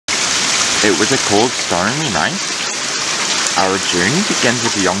It was a cold, stormy night. Our journey began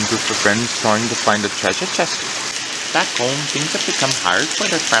with a young group of friends trying to find a treasure chest. Back home, things have become hard for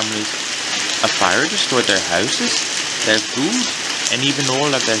their families. A fire destroyed their houses, their food, and even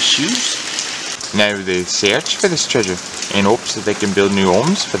all of their shoes. Now they search for this treasure in hopes that they can build new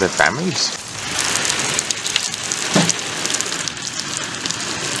homes for their families.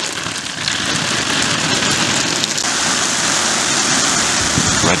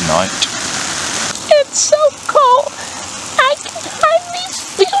 Good night. It's so cold. I can hardly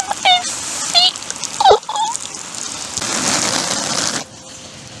feel my feet.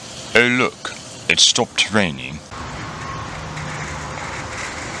 Oh look, it stopped raining.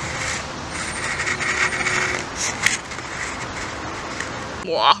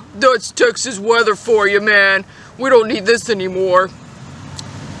 Wow, that's Texas weather for you, man. We don't need this anymore.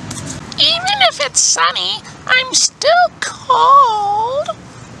 Even if it's sunny, I'm still cold.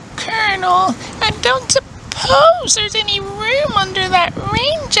 Colonel, I don't suppose there's any room under that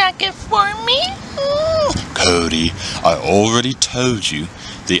rain jacket for me. Cody, I already told you.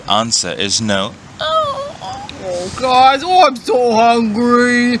 The answer is no. Oh, guys, I'm so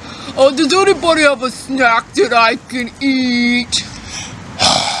hungry. Does anybody have a snack that I can eat?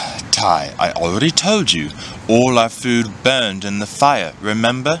 Ty, I already told you. All our food burned in the fire,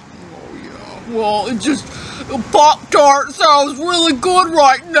 remember? Oh, yeah. Well, it just... Poptarts sounds really good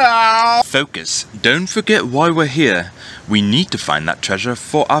right now. Focus. Don't forget why we're here. We need to find that treasure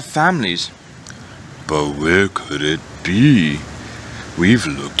for our families. But where could it be? We've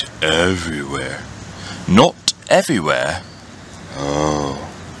looked everywhere. Not everywhere. Oh.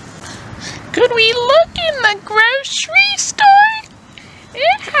 Could we look in the grocery store?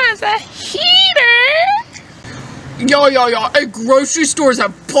 It has a heater. Yeah. At grocery stores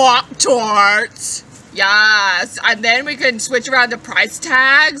have Poptarts. Yes, and then we can switch around the price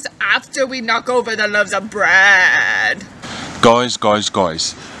tags after we knock over the loaves of bread. Guys.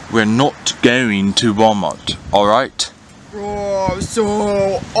 We're not going to Walmart, alright? Oh,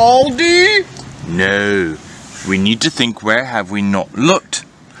 so Aldi? No. We need to think, where have we not looked?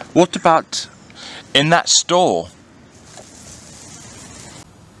 What about in that store?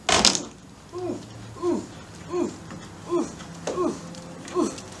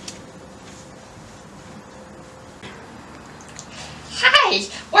 Hi,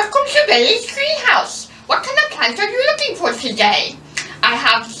 welcome to Billy's greenhouse. What kind of plants are you looking for today? I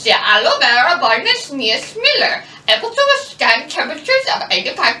have the aloe vera Barnes Miller, able to withstand temperatures of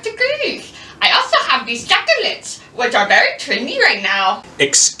 85 degrees. I also have these succulents, which are very trendy right now.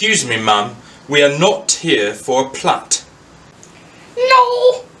 Excuse me, ma'am. We are not here for a plant.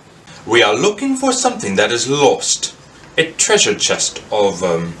 No. We are looking for something that is lost. A treasure chest of,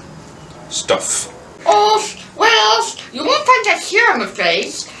 stuff. Oh, well, you won't find that here, I'm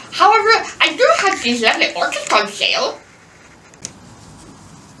afraid. However, I do have these lovely orchids on sale.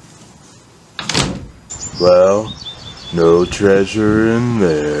 Well, no treasure in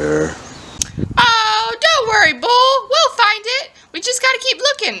there. Oh, don't worry, Bull. We'll find it. We just gotta keep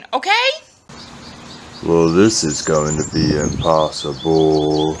looking, okay? Well, this is going to be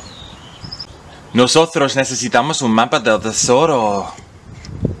impossible. Nosotros necesitamos un mapa del tesoro.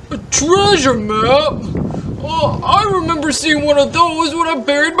 A treasure map? Oh, I remember seeing one of those when I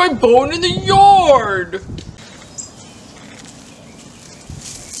buried my bone in the yard.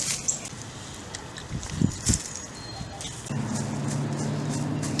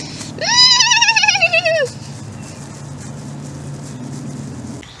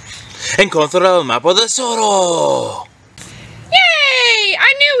 Encontré el mapa del tesoro. Yay!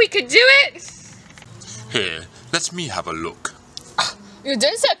 I knew we could do it. Here, let me have a look. You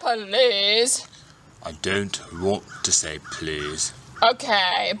didn't say please. I don't want to say please.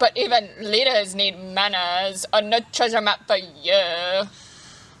 Okay, but even leaders need manners. No treasure map for you.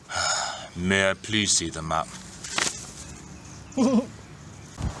 May I please see the map?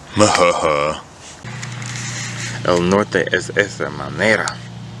 El norte es esa manera.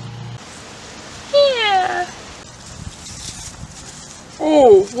 Yeah.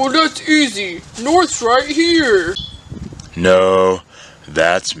 Oh, well that's easy. North's right here. No,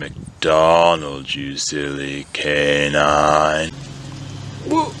 that's McDonald's, you silly canine.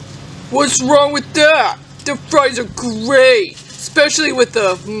 Well, what's wrong with that? The fries are great. Especially with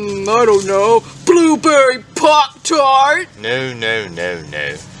the, I don't know, blueberry Pop-Tart.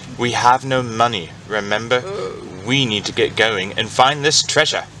 No. We have no money, remember? We need to get going and find this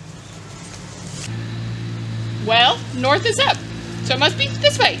treasure. Well, north is up, so it must be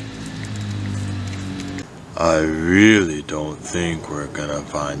this way. I really don't think we're gonna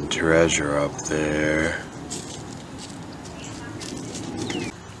find treasure up there.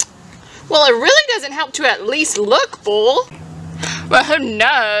 Well, it really doesn't help to at least look full. Well, who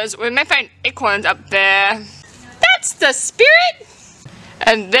knows? We may find acorns up there. That's the spirit!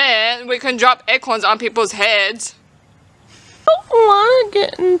 And then we can drop acorns on people's heads. I don't want to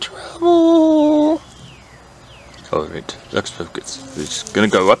get in trouble. Alright, let's focus. We're just gonna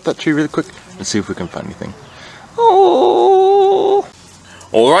go up that tree really quick and see if we can find anything. Oh.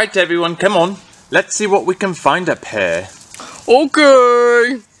 Alright everyone, come on. Let's see what we can find up here.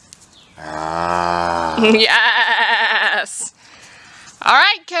 Okay. Yes.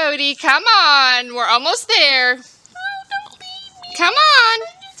 Alright, Cody, come on. We're almost there. Come on.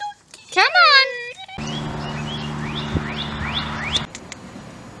 Come on.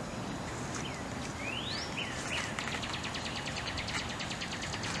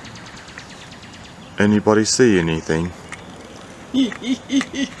 Anybody see anything?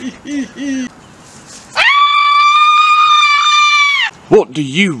 What do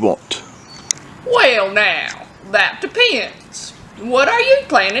you want? Well now, that depends. What are you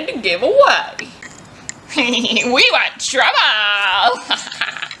planning to give away? We want trouble.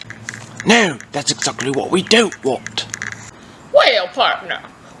 No, that's exactly what we don't want. Well, partner,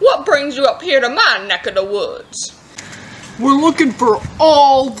 what brings you up here to my neck of the woods? We're looking for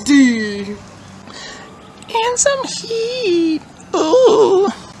Aldi. And some heat. Ooh.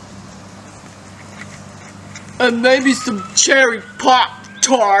 And maybe some cherry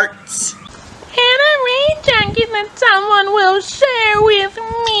Poptarts. And a rain jacket that someone will share with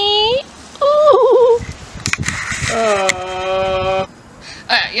me. Ooh.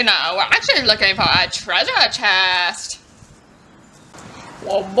 You know, we're actually looking for a treasure chest.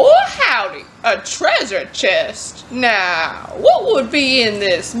 Well, boy howdy, a treasure chest. Now, what would be in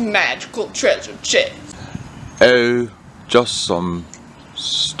this magical treasure chest? Oh, just some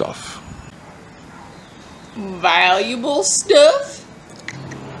stuff. Valuable stuff?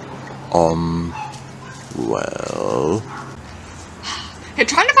 Well... You're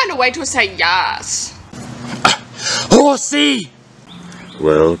trying to find a way to say yes. Horsey!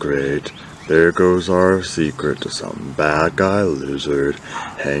 Well, great. There goes our secret to some bad guy lizard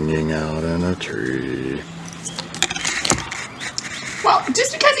hanging out in a tree. Well,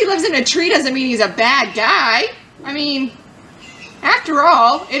 just because he lives in a tree doesn't mean he's a bad guy. I mean, after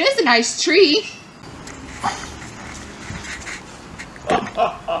all, it is a nice tree.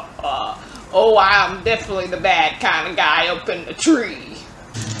 Oh, I'm definitely the bad kind of guy up in the tree.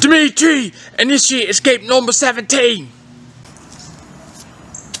 Dimitri! Initiate escape number 17!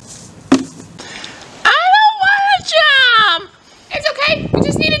 I don't want to jump. It's okay, we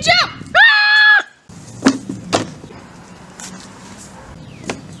just need to jump. Ah!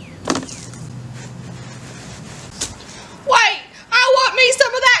 Wait, I want me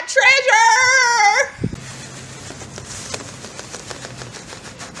some of that treasure!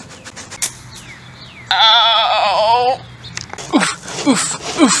 Oh. Oof,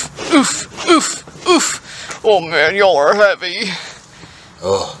 oof, oof, oof, oof. Oh man, y'all are heavy.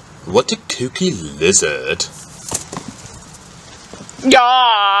 Oh, what a kooky lizard.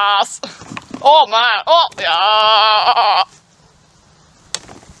 Yes. Oh man. Oh yeah.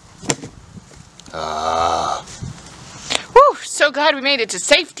 Whew, so glad we made it to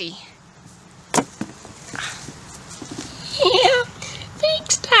safety. Yeah.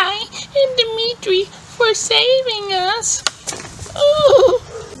 Thanks, Ty and Dimitri, for saving us. Ooh.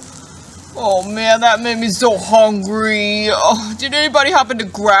 Oh man, that made me so hungry. Oh, did anybody happen to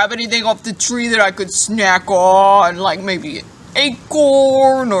grab anything off the tree that I could snack on? Like maybe an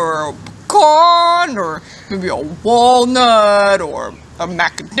acorn or a pecan or maybe a walnut or a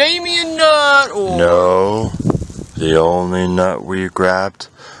macadamia nut or... No, the only nut we grabbed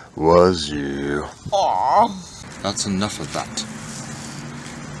was you. Aw. That's enough of that.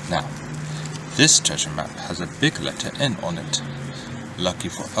 Now, this treasure map has a big letter N on it. Lucky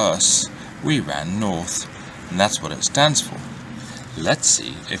for us, we ran north, and that's what it stands for. Let's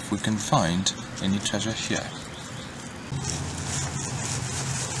see if we can find any treasure here.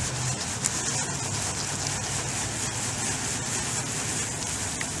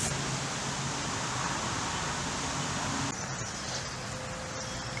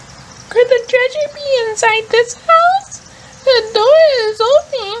 Could the treasure be inside this house? The door is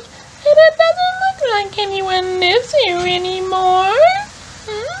open, and it doesn't look like anyone lives here anymore.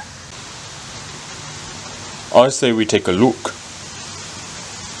 I say we take a look.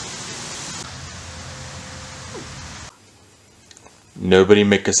 Nobody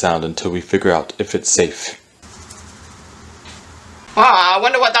make a sound until we figure out if it's safe. I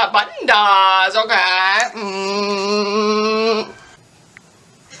wonder what that button does. Okay.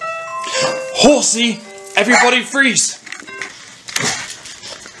 Horsey! Everybody freeze!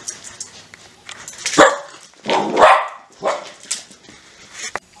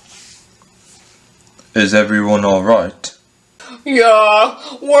 Is everyone alright?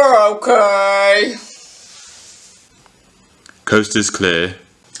 Yeah, we're okay. Coast is clear.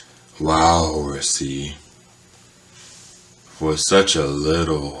 Wow, Horsey. For such a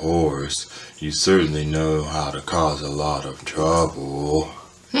little horse, you certainly know how to cause a lot of trouble.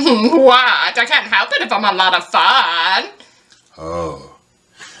 What? I can't help it if I'm a lot of fun. Oh,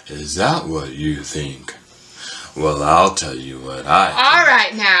 is that what you think? Well, I'll tell you what I think. All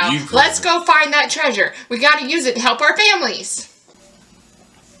right, now, You go. let's go find that treasure. We gotta use it to help our families.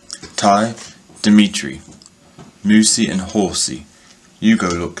 Ty, Dimitri, Moosey and Horsey, you go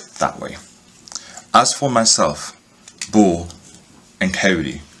look that way. As for myself, Bull and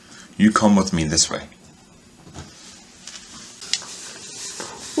Cody, you come with me this way.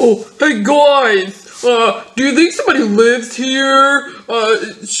 Oh, hey guys! Do you think somebody lives here?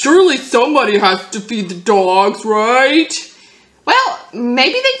 Surely somebody has to feed the dogs, right? Well,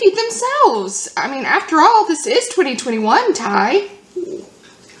 maybe they feed themselves. I mean, after all, this is 2021, Ty.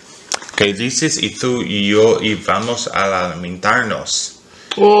 Que dices y tú y yo y vamos a alimentarnos.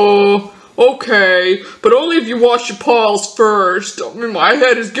 Oh, okay. But only if you wash your paws first. I mean, my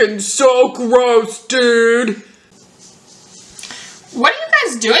head is getting so gross, dude. What are you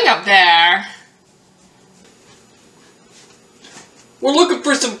guys doing up there? We're looking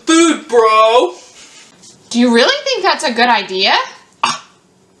for some food, bro. Do you really think that's a good idea?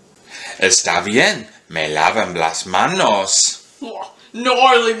 Está bien, me lavan las manos. Oh,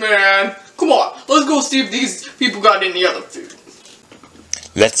 gnarly, man. Come on, let's go see if these people got any other food.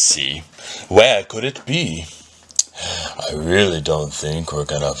 Let's see. Where could it be? I really don't think we're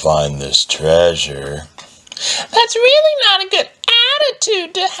gonna find this treasure. That's really not a good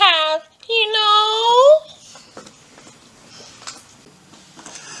attitude to have, you know?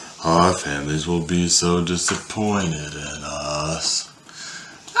 Our families will be so disappointed in us.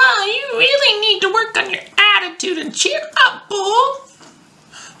 Oh, you really need to work on your attitude and cheer up, Bull.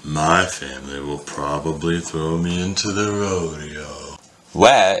 My family will probably throw me into the rodeo.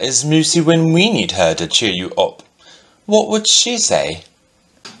 Where is Moosey when we need her to cheer you up? What would she say?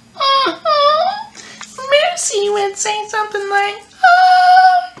 Mercy would say something like,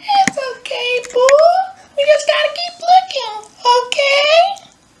 oh, it's okay, Bull. We just gotta keep looking, okay?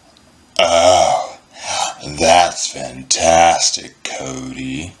 Oh, that's fantastic,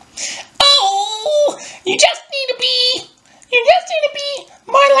 Cody. Oh, you just need to be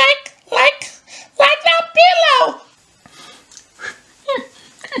more like that pillow.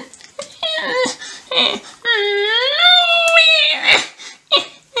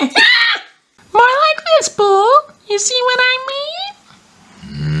 More like this, Bull. You see what I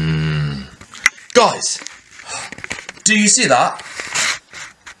mean? Guys, do you see that?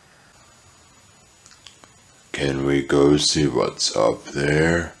 Can we go see what's up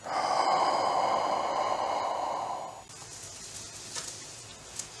there?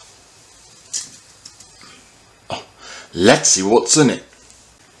 Let's see what's in it.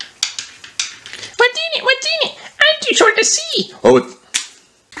 What's in it? What's in it? I'm too short to see. Oh,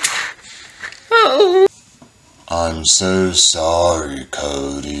 Oh. I'm so sorry,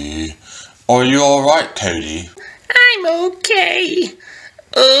 Cody. are you alright, Cody? I'm okay.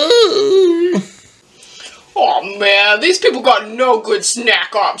 Oh. Oh man, these people got no good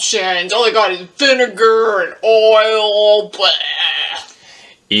snack options. All they got is vinegar and oil. Blah.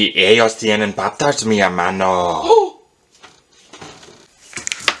 Y ellos tienen Poptarts, mi hermano.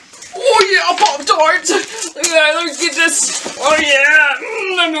 Oh yeah, Pop-Tarts! Yeah, let me get this. Oh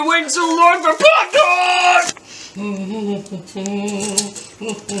yeah, I've been waiting so long for Pop-Tarts!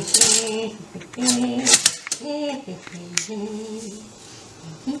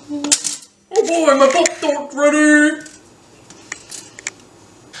 Oh boy, my Pop-Tart's ready!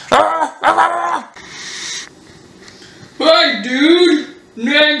 Hey dude,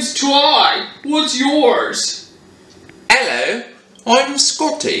 name's Ty. What's yours? Hello, I'm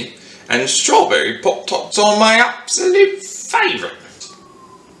Scotty, and strawberry Pop-Tarts are my absolute favourite.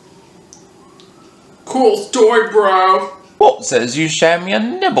 Cool story, bro. What says you share me a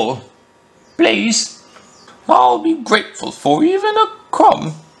nibble? Please, I'll be grateful for even a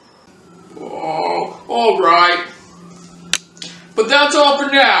crumb. Oh, alright. But that's all for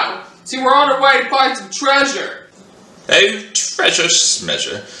now. See, we're on our way to find some treasure. Oh, treasure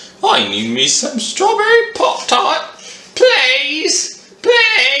smeasure, I need me some strawberry Pop-Tart. Please,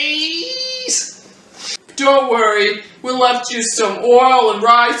 please. Don't worry, we left you some oil and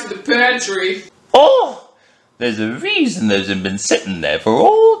rice in the pantry. Oh, there's a reason those have been sitting there for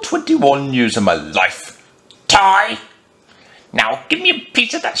all 21 years of my life. Ty, now give me a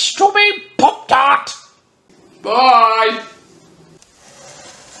piece of that strawberry Pop-Tart. Bye.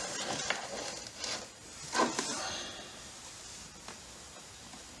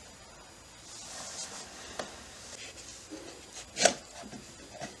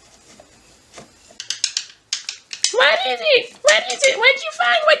 What is it? What is it? What'd you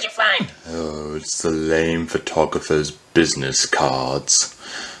find? What'd you find? Oh, it's the lame photographer's business cards.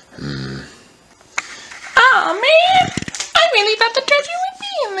 Oh man, I really thought the treasure would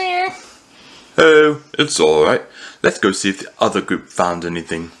be in there. Oh, it's alright. Let's go see if the other group found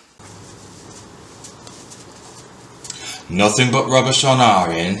anything. Nothing but rubbish on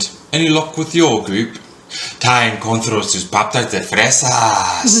our end. Any luck with your group? Ta encontró sus Poptarts de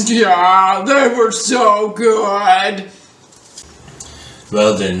fresas. Yeah, they were so good.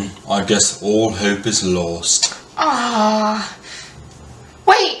 Well then, I guess all hope is lost.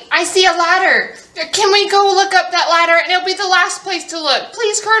 Wait, I see a ladder. Can we go look up that ladder and it'll be the last place to look?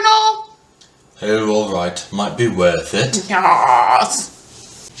 Please, Colonel? Oh, alright. Might be worth it. Yes.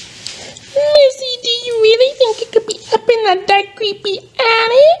 Missy, do you really think it could be up in that dark, creepy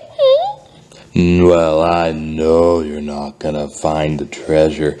attic? Well, I know you're not gonna find the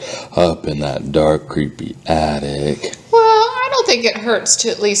treasure up in that dark, creepy attic. Well, I don't think it hurts to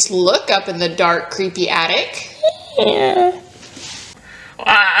at least look up in the dark, creepy attic. Yeah.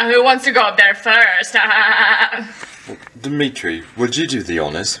 Who wants to go up there first? Dimitri, would you do the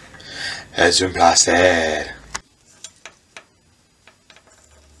honors? Es un placer.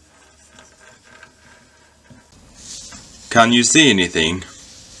 Can you see anything?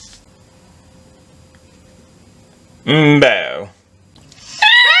 Bo.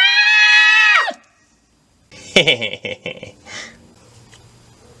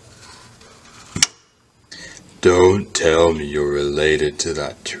 Don't tell me you're related to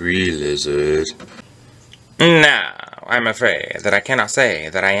that tree lizard. No, I'm afraid that I cannot say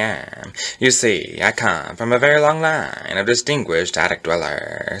that I am. You see, I come from a very long line of distinguished attic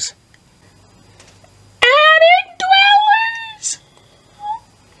dwellers. Attic dwellers?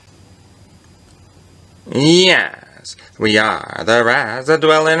 Yes, we are the rats that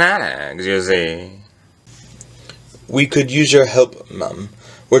dwell in attics, you see. We could use your help, Mum.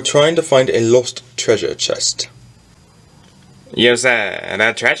 We're trying to find a lost treasure chest. You said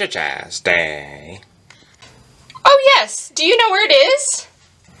a treasure chest, eh? Oh, yes. Do you know where it is?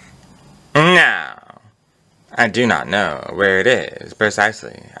 No, I do not know where it is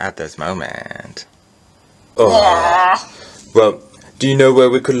precisely at this moment. Oh. Well, do you know where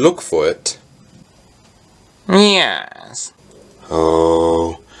we could look for it? Yes.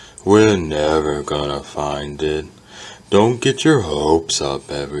 Oh, we're never gonna find it. Don't get your hopes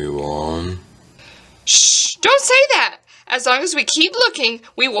up, everyone. Shh, don't say that. As long as we keep looking,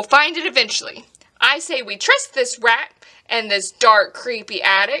 we will find it eventually. I say we trust this rat and this dark, creepy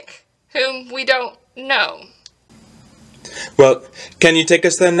attic, whom we don't know. Well, can you take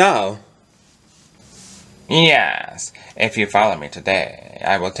us there now? Yes, if you follow me today,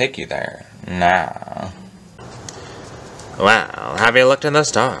 I will take you there now. Well, have you looked in the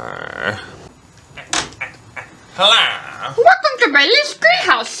store? Hello? Welcome to Bailey's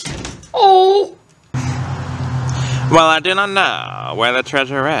Greenhouse. Oh, Well, I do not know where the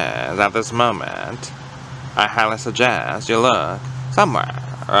treasure is at this moment. I highly suggest you look somewhere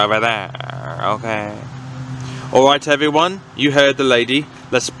over there, okay? Alright, everyone, you heard the lady.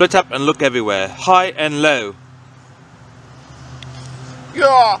 Let's split up and look everywhere, high and low.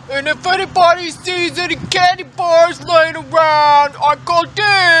 Yeah, and if anybody sees any candy bars laying around, I call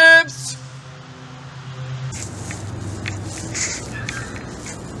dibs.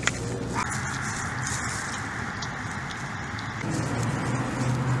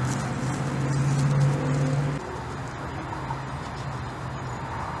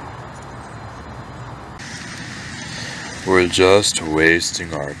 We're just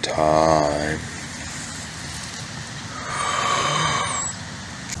wasting our time.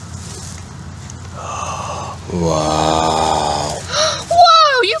 Wow.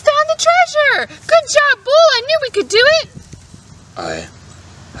 whoa, you found the treasure. Good job, Bull. I knew we could do it.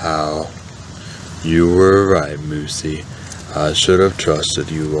 How? You were right, Moosey. I should have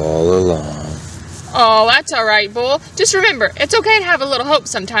trusted you all along. Oh, that's all right, Bull. Just remember, it's okay to have a little hope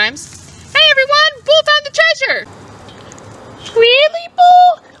sometimes. Hey, everyone, Bull found the treasure. Really,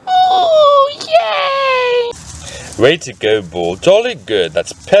 Bull? Oh, yay! Way to go, Bull. Jolly good.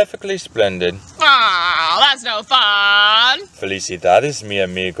 That's perfectly splendid. Aw, that's no fun. Felicidades, mi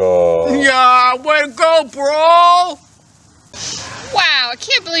amigo. Yeah, way to go, bro. Wow, I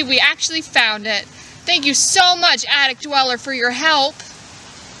can't believe we actually found it. Thank you so much, Attic Dweller, for your help.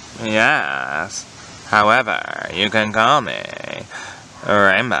 Yes. However, you can call me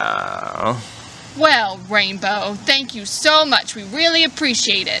Rainbow. Well, Rainbow, thank you so much. We really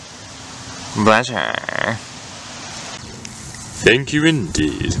appreciate it. Pleasure. Thank you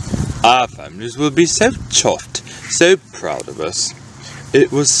indeed. Our families will be so chuffed, so proud of us.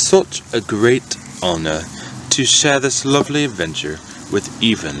 It was such a great honor to share this lovely adventure with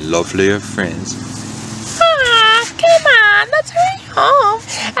even lovelier friends. Ah, come on, let's hurry home.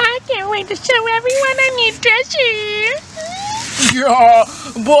 I can't wait to show everyone our new treasure. Yeah,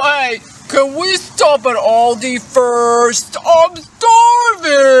 but hey, can we stop at Aldi first? I'm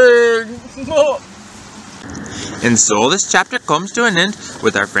starving! And so this chapter comes to an end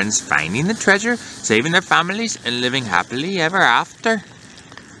with our friends finding the treasure, saving their families, and living happily ever after.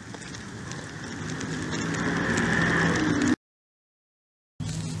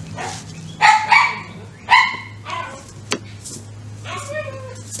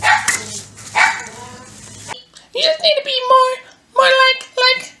 You just need to be more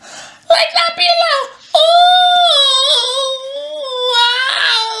like that below.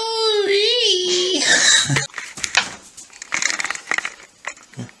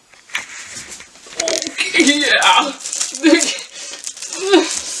 Yeah.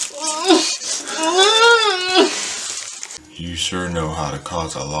 You sure know how to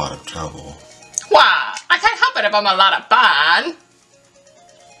cause a lot of trouble. Why? I can't help it if I'm a lot of fun.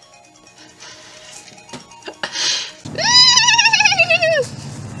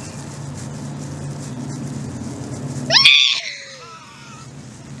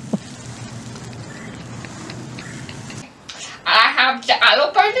 I have the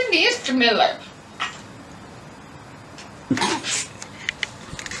Albertinius Miller.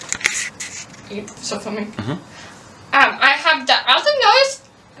 So for me. I have the Albertinius.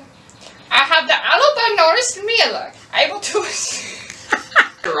 I have the Albertinius Miller. Able to.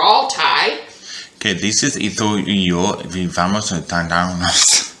 You're all tied. Que dices y tú y yo vivamos tan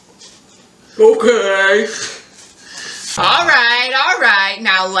downhouse. Okay. All right.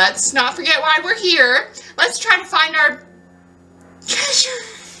 Now let's not forget why we're here. Let's try to find our treasure.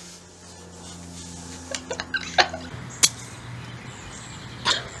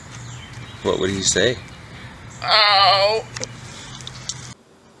 What would he say? Oh.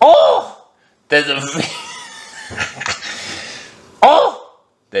 Oh! There's a V. Oh!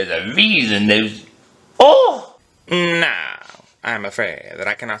 There's a V in those. Oh! No, I'm afraid that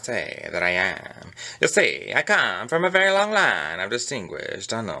I cannot say that I am. You see, I come from a very long line of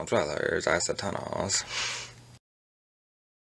distinguished unknown dwellers as the tunnels.